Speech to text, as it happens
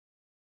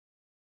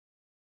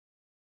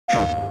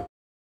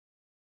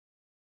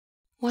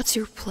What's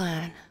your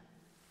plan,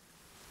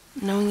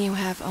 knowing you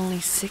have only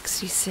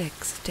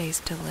 66 days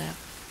to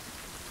live?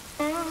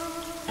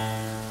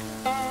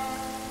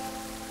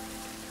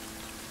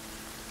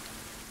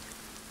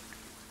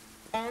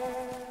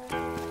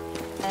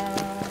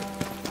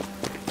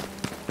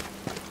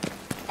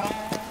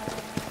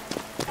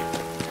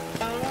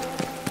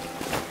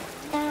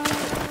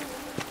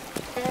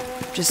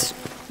 Just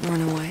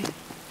run away?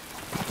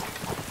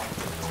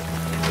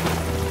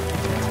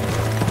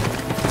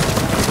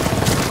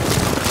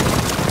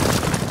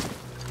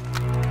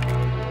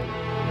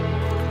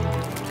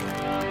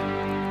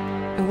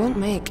 It won't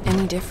make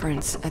any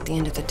difference at the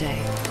end of the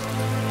day.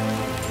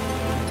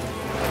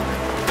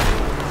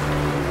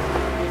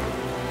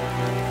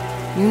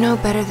 You know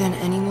better than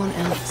anyone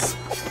else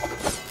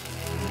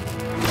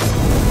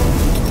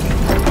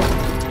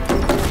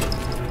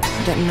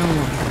that no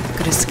one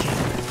could escape.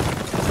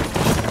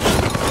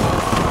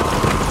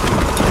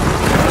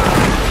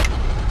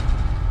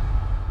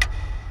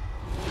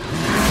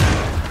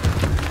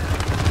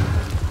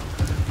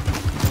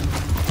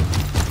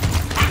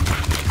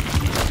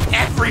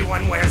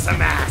 Everyone wears a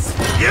mask.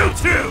 You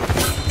too!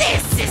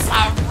 This is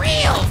a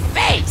real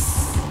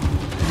face!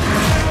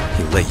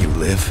 He let you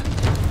live?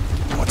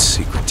 What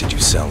secret did you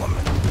sell him?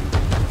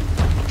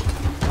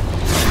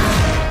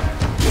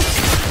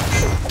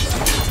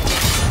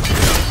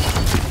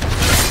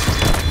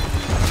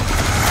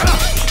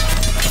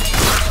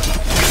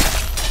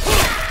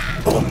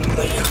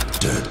 Only a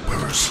dead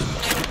person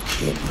can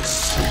keep a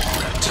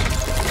secret.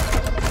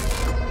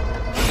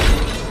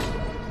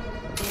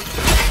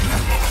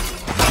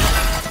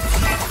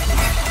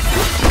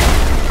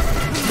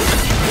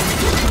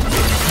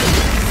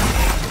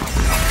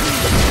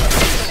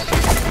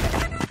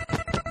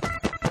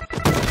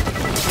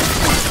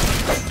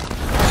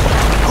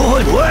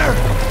 Going where?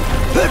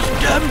 This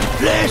damn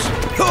place!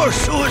 You're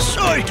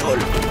suicidal!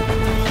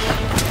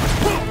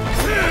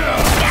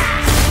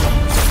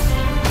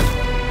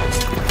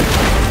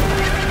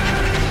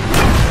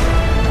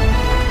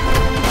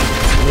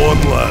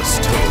 One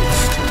last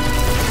toast,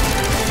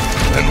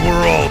 and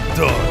we're all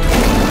done.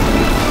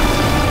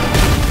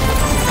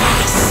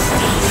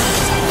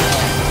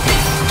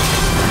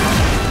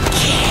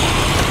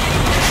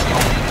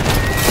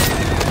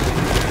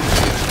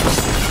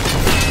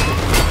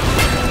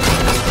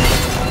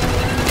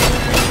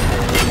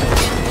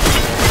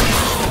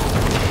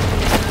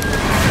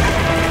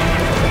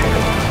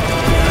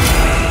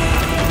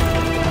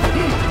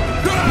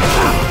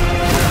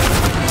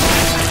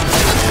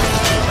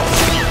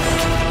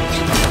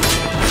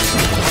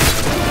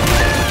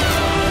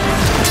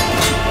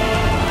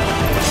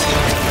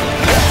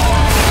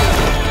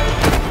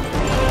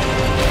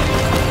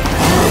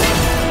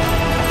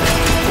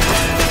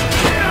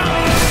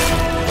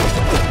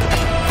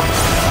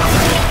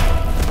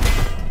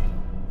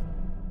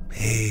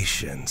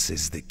 Patience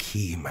is the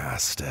key,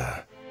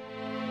 Master.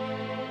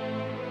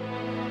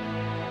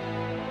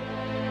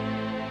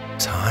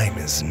 Time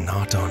is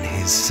not on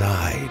his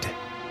side.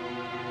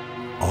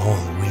 All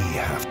we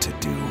have to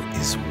do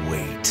is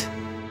wait.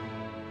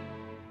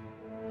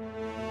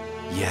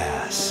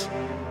 Yes.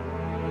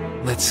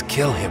 Let's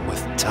kill him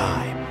with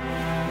time.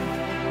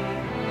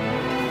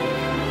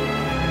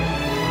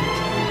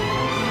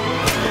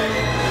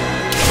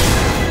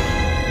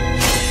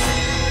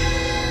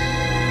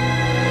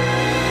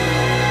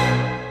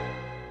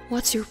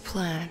 What's your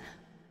plan,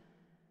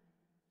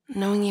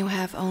 knowing you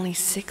have only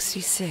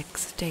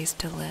 66 days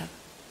to live?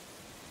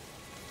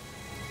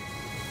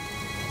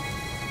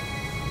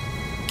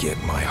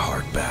 Get my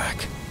heart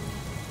back.